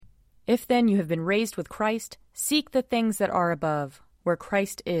If then you have been raised with Christ, seek the things that are above, where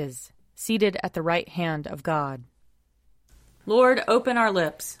Christ is, seated at the right hand of God. Lord, open our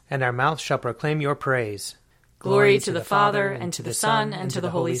lips, and our mouth shall proclaim your praise. Glory to the Father, and to the Son, and to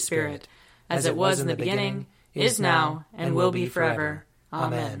the Holy Spirit, as it was in the beginning, is now, and will be forever.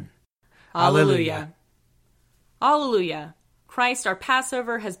 Amen. Alleluia. Alleluia. Christ our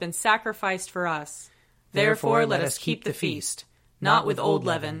Passover has been sacrificed for us. Therefore let us keep the feast, not with old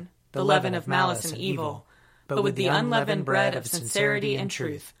leaven, the leaven of malice and evil, but with the unleavened bread of sincerity and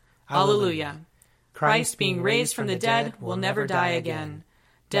truth. Alleluia. Christ, being raised from the dead, will never die again.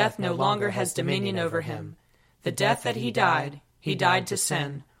 Death no longer has dominion over him. The death that he died to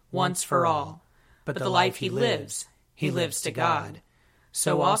sin, once for all. But the life he lives to God.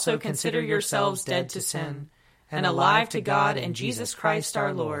 So also consider yourselves dead to sin, and alive to God in Jesus Christ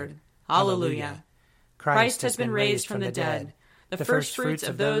our Lord. Alleluia. Christ has been raised from the dead, the firstfruits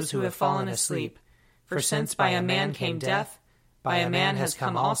of those who have fallen asleep. For since by a man came death, by a man has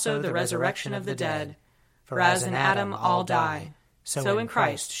come also the resurrection of the dead. For as in Adam all die, so in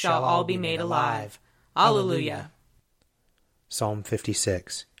Christ shall all be made alive. Alleluia. Psalm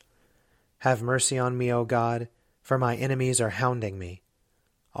 56. Have mercy on me, O God, for my enemies are hounding me.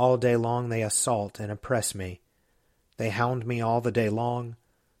 All day long they assault and oppress me. They hound me all the day long.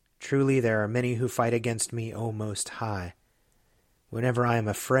 Truly there are many who fight against me, O Most High. Whenever I am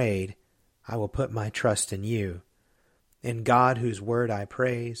afraid, I will put my trust in you. In God whose word I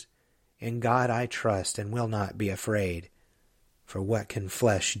praise, in God I trust and will not be afraid. For what can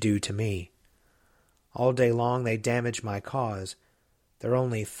flesh do to me? All day long they damage my cause. Their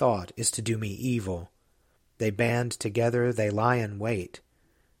only thought is to do me evil. They band together, they lie in wait.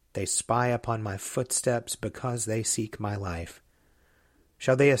 They spy upon my footsteps because they seek my life.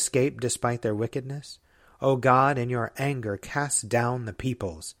 Shall they escape despite their wickedness? O God, in your anger cast down the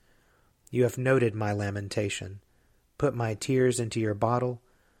peoples. You have noted my lamentation. Put my tears into your bottle.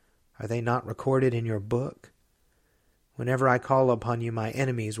 Are they not recorded in your book? Whenever I call upon you, my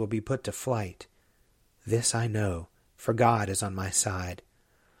enemies will be put to flight. This I know, for God is on my side.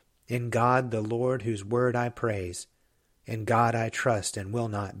 In God the Lord, whose word I praise, in God I trust and will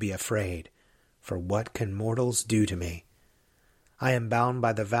not be afraid. For what can mortals do to me? I am bound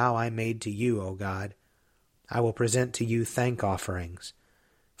by the vow I made to you, O God. I will present to you thank offerings.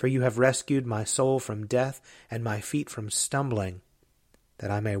 For you have rescued my soul from death and my feet from stumbling, that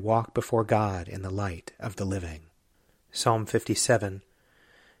I may walk before God in the light of the living. Psalm 57.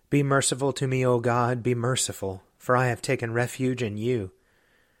 Be merciful to me, O God, be merciful, for I have taken refuge in you.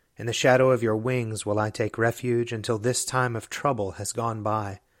 In the shadow of your wings will I take refuge until this time of trouble has gone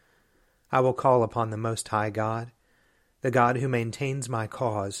by. I will call upon the Most High God, the God who maintains my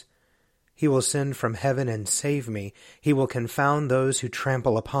cause. He will send from heaven and save me. He will confound those who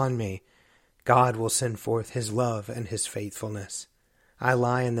trample upon me. God will send forth his love and his faithfulness. I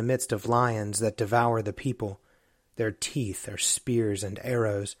lie in the midst of lions that devour the people. Their teeth are spears and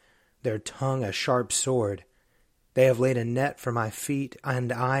arrows, their tongue a sharp sword. They have laid a net for my feet,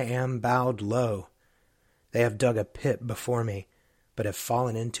 and I am bowed low. They have dug a pit before me, but have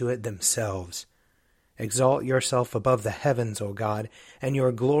fallen into it themselves. Exalt yourself above the heavens, O God, and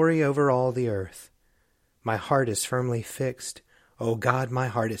your glory over all the earth. My heart is firmly fixed. O God, my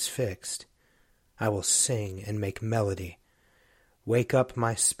heart is fixed. I will sing and make melody. Wake up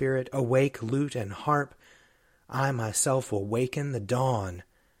my spirit, awake lute and harp. I myself will waken the dawn.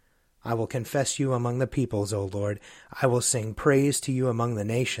 I will confess you among the peoples, O Lord. I will sing praise to you among the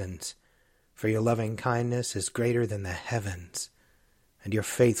nations. For your loving kindness is greater than the heavens, and your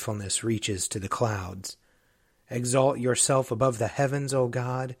faithfulness reaches to the clouds. Exalt yourself above the heavens, O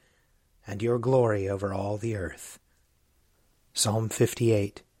God, and your glory over all the earth. Psalm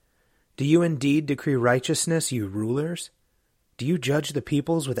 58. Do you indeed decree righteousness, you rulers? Do you judge the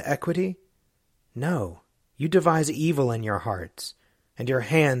peoples with equity? No, you devise evil in your hearts, and your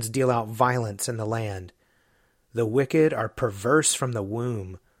hands deal out violence in the land. The wicked are perverse from the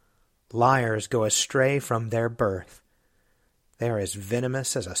womb. Liars go astray from their birth. They are as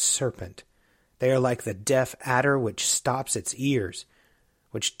venomous as a serpent. They are like the deaf adder which stops its ears,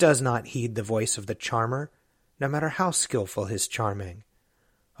 which does not heed the voice of the charmer, no matter how skillful his charming.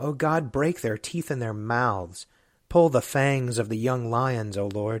 O God, break their teeth in their mouths. Pull the fangs of the young lions, O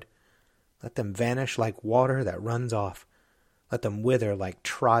Lord. Let them vanish like water that runs off. Let them wither like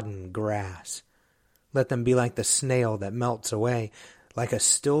trodden grass. Let them be like the snail that melts away, like a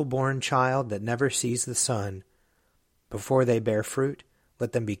stillborn child that never sees the sun. Before they bear fruit,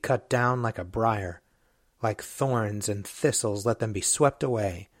 let them be cut down like a briar. Like thorns and thistles, let them be swept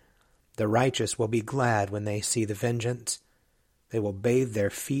away. The righteous will be glad when they see the vengeance. They will bathe their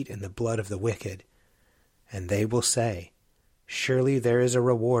feet in the blood of the wicked. And they will say, Surely there is a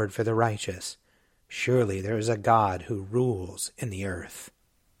reward for the righteous. Surely there is a God who rules in the earth.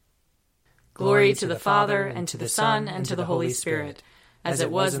 Glory to the Father, and to the Son, and to the Holy Spirit, as it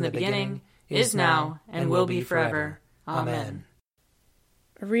was in the beginning, is now, and will be forever. Amen.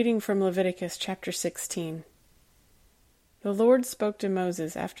 A reading from Leviticus chapter 16. The Lord spoke to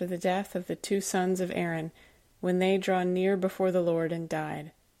Moses after the death of the 2 sons of Aaron, when they draw near before the Lord and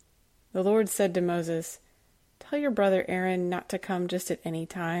died. The Lord said to Moses, Tell your brother Aaron not to come just at any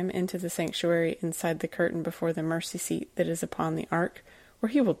time into the sanctuary inside the curtain before the mercy seat that is upon the ark, or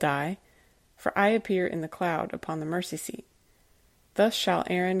he will die, for I appear in the cloud upon the mercy seat. Thus shall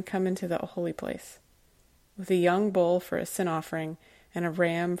Aaron come into the holy place, with a young bull for a sin offering, and a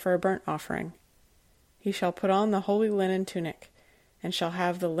ram for a burnt offering. He shall put on the holy linen tunic, and shall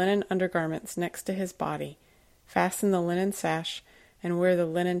have the linen undergarments next to his body, fasten the linen sash, and wear the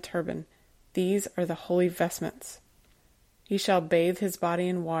linen turban. These are the holy vestments. He shall bathe his body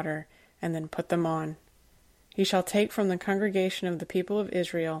in water, and then put them on. He shall take from the congregation of the people of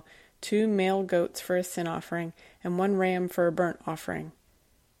Israel 2 male goats for a sin offering, and 1 ram for a burnt offering.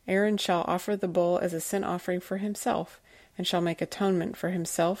 Aaron shall offer the bull as a sin offering for himself, and shall make atonement for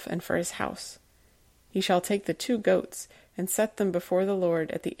himself and for his house. He shall take the 2 goats, and set them before the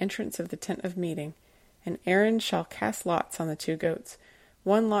Lord at the entrance of the tent of meeting, and Aaron shall cast lots on the 2 goats,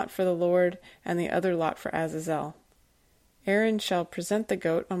 1 lot for the Lord, and the other lot for Azazel. Aaron shall present the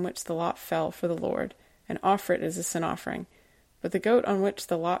goat on which the lot fell for the Lord, and offer it as a sin offering. But the goat on which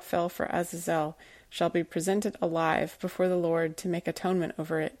the lot fell for Azazel shall be presented alive before the Lord to make atonement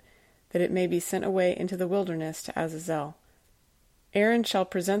over it, that it may be sent away into the wilderness to Azazel. Aaron shall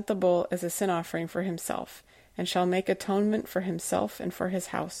present the bull as a sin offering for himself, and shall make atonement for himself and for his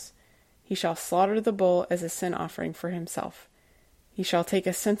house. He shall slaughter the bull as a sin offering for himself. He shall take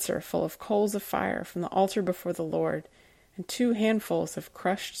a censer full of coals of fire from the altar before the Lord, and 2 handfuls of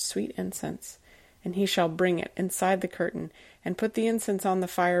crushed sweet incense, and he shall bring it inside the curtain, and put the incense on the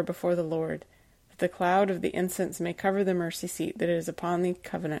fire before the Lord, that the cloud of the incense may cover the mercy seat that is upon the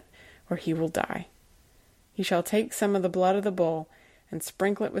covenant, where he will die. He shall take some of the blood of the bull, and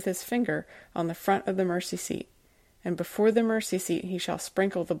sprinkle it with his finger on the front of the mercy seat, and before the mercy seat he shall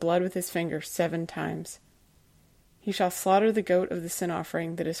sprinkle the blood with his finger 7 times. He shall slaughter the goat of the sin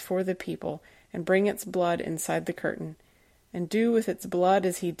offering that is for the people, and bring its blood inside the curtain, and do with its blood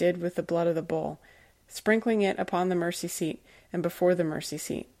as he did with the blood of the bull, sprinkling it upon the mercy seat and before the mercy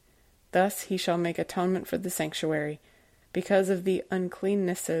seat. Thus he shall make atonement for the sanctuary, because of the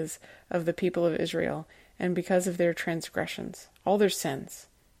uncleannesses of the people of Israel, and because of their transgressions, all their sins.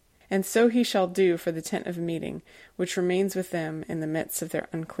 And so he shall do for the tent of meeting, which remains with them in the midst of their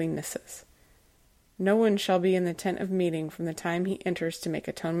uncleannesses. No one shall be in the tent of meeting from the time he enters to make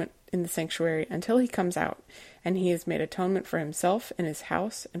atonement in the sanctuary until he comes out, and he has made atonement for himself and his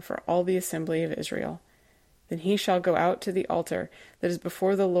house and for all the assembly of Israel. Then he shall go out to the altar that is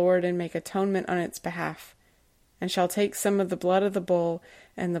before the Lord and make atonement on its behalf, and shall take some of the blood of the bull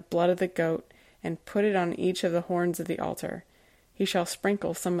and the blood of the goat, and put it on each of the horns of the altar. He shall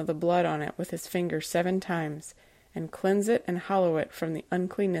sprinkle some of the blood on it with his finger 7 times, and cleanse it and hallow it from the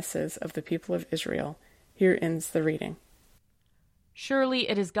uncleannesses of the people of Israel. Here ends the reading. Surely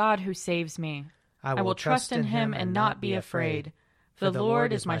it is God who saves me. I will trust in him and not be afraid. For the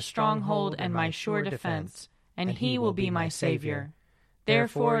Lord is my stronghold and my sure defense, and he will be my Savior.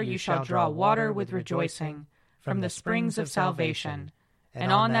 Therefore you shall draw water with rejoicing from the springs of salvation.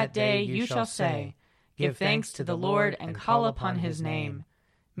 And on that day you shall say, Give thanks to the Lord and call upon his name.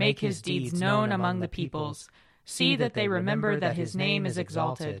 Make his deeds known among the peoples. See that they remember that his name is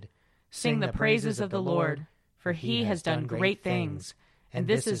exalted. Sing the praises of the Lord, for he has done great things, and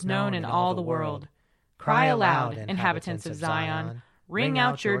this is known in all the world. Cry aloud, inhabitants of Zion, ring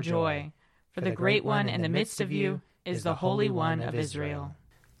out your joy, for the great one in the midst of you is the Holy One of Israel.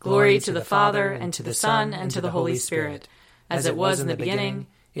 Glory to the Father, and to the Son, and to the Holy Spirit, as it was in the beginning,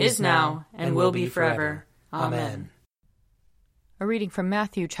 is now, and will be forever. Amen. A reading from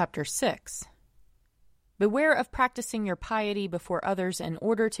Matthew chapter 6. Beware of practicing your piety before others in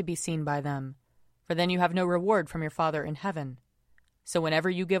order to be seen by them, for then you have no reward from your Father in heaven. So whenever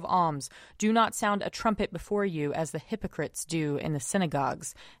you give alms, do not sound a trumpet before you as the hypocrites do in the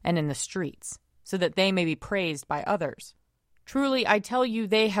synagogues and in the streets, so that they may be praised by others. Truly, I tell you,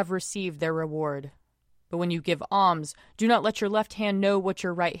 they have received their reward. But when you give alms, do not let your left hand know what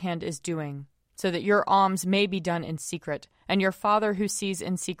your right hand is doing, so that your alms may be done in secret, and your Father who sees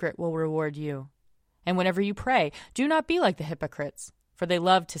in secret will reward you. And whenever you pray, do not be like the hypocrites, for they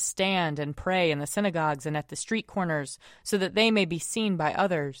love to stand and pray in the synagogues and at the street corners, so that they may be seen by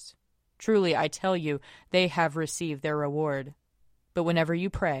others. Truly, I tell you, they have received their reward. But whenever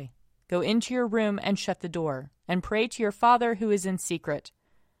you pray, go into your room and shut the door, and pray to your Father who is in secret,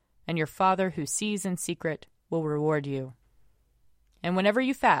 and your Father who sees in secret will reward you. And whenever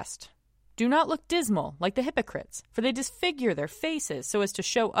you fast, do not look dismal like the hypocrites, for they disfigure their faces so as to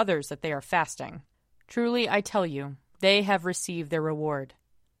show others that they are fasting. Truly, I tell you, they have received their reward.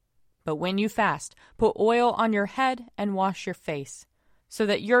 But when you fast, put oil on your head and wash your face, so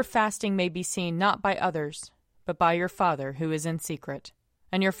that your fasting may be seen not by others, but by your Father who is in secret.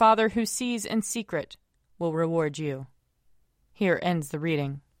 And your Father who sees in secret will reward you. Here ends the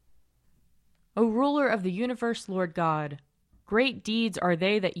reading. O ruler of the universe, Lord God, great deeds are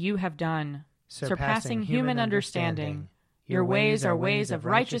they that you have done, surpassing human understanding. Your ways are ways of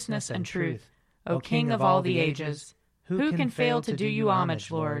righteousness and truth, O King of all the ages. Who can fail to do you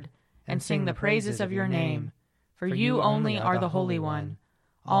homage, Lord, and sing the praises of your name? For you only are the Holy One.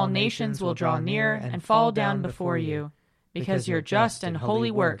 All nations will draw near and fall down before you, because your just and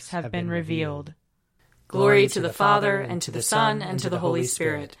holy works have been revealed. Glory to the Father, and to the Son, and to the Holy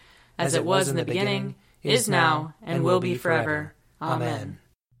Spirit, as it was in the beginning, is now, and will be forever. Amen.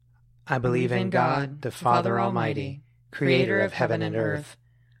 I believe in God, the Father Almighty, creator of heaven and earth.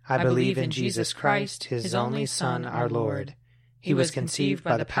 I believe in Jesus Christ, his only Son, our Lord. He was conceived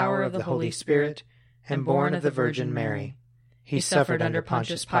by the power of the Holy Spirit and born of the Virgin Mary. He suffered under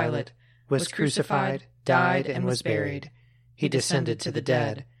Pontius Pilate, was crucified, died, and was buried. He descended to the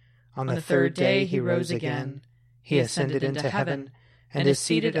dead. On the third day he rose again. He ascended into heaven and is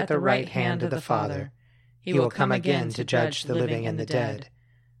seated at the right hand of the Father. He will come again to judge the living and the dead.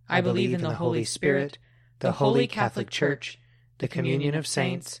 I believe in the Holy Spirit, the Holy Catholic Church, the communion of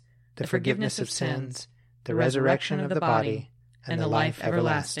saints, the forgiveness of sins, the resurrection of the body, and the life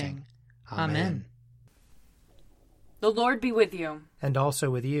everlasting. Amen. The Lord be with you. And also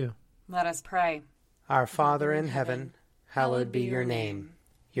with you. Let us pray. Our Father in heaven, hallowed be your name.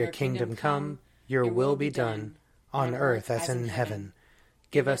 Your kingdom come, your will be done, on earth as in heaven.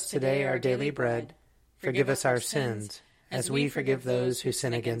 Give us today our daily bread. Forgive us our sins, as we forgive those who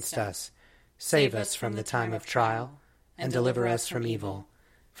sin against us. Save us from the time of trial, and deliver us from evil.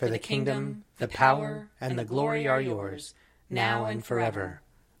 For the kingdom, the power, and the glory are yours, now and forever.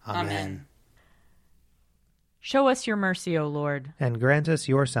 Amen. Show us your mercy, O Lord. And grant us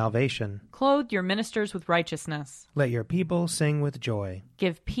your salvation. Clothe your ministers with righteousness. Let your people sing with joy.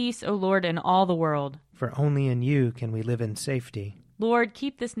 Give peace, O Lord, in all the world. For only in you can we live in safety. Lord,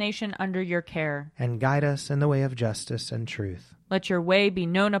 keep this nation under your care. And guide us in the way of justice and truth. Let your way be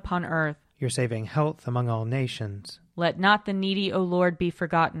known upon earth. Your saving health among all nations. Let not the needy, O Lord, be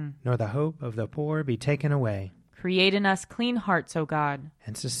forgotten. Nor the hope of the poor be taken away. Create in us clean hearts, O God.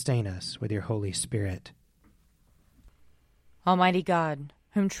 And sustain us with your Holy Spirit. Almighty God,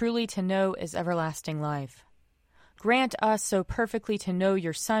 whom truly to know is everlasting life, grant us so perfectly to know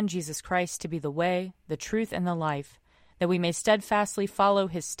your Son, Jesus Christ, to be the way, the truth, and the life, that we may steadfastly follow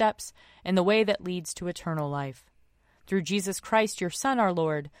his steps in the way that leads to eternal life. Through Jesus Christ, your Son, our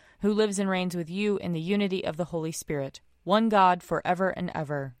Lord, who lives and reigns with you in the unity of the Holy Spirit, one God, forever and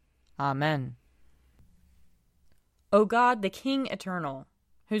ever. Amen. O God, the King eternal,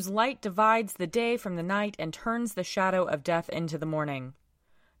 whose light divides the day from the night and turns the shadow of death into the morning,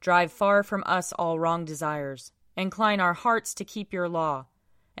 drive far from us all wrong desires, incline our hearts to keep your law,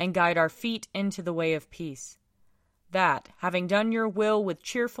 and guide our feet into the way of peace, that, having done your will with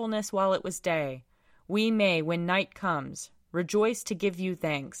cheerfulness while it was day, we may, when night comes, rejoice to give you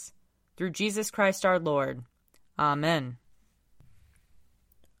thanks. Through Jesus Christ our Lord. Amen.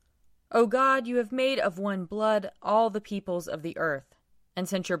 O God, you have made of one blood all the peoples of the earth, and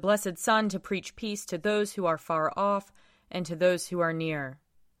sent your blessed Son to preach peace to those who are far off and to those who are near.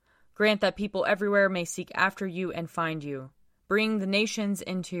 Grant that people everywhere may seek after you and find you. Bring the nations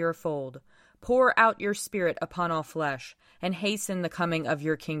into your fold. Pour out your Spirit upon all flesh, and hasten the coming of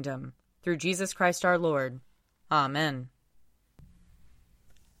your kingdom. Through Jesus Christ our Lord. Amen.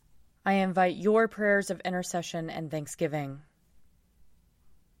 I invite your prayers of intercession and thanksgiving.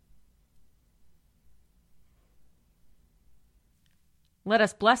 Let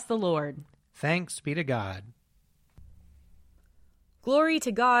us bless the Lord. Thanks be to God. Glory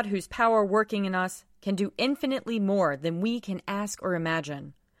to God, whose power working in us can do infinitely more than we can ask or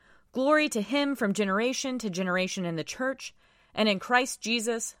imagine. Glory to him from generation to generation in the church and in Christ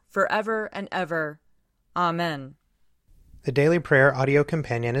Jesus forever and ever. Amen. The Daily Prayer audio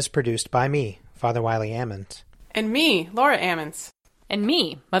companion is produced by me, Father Wiley Ammons. And me, Laura Ammons. And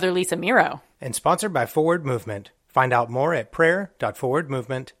me, Mother Lisa Miro. And sponsored by Forward Movement. Find out more at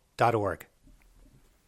prayer.forwardmovement.org.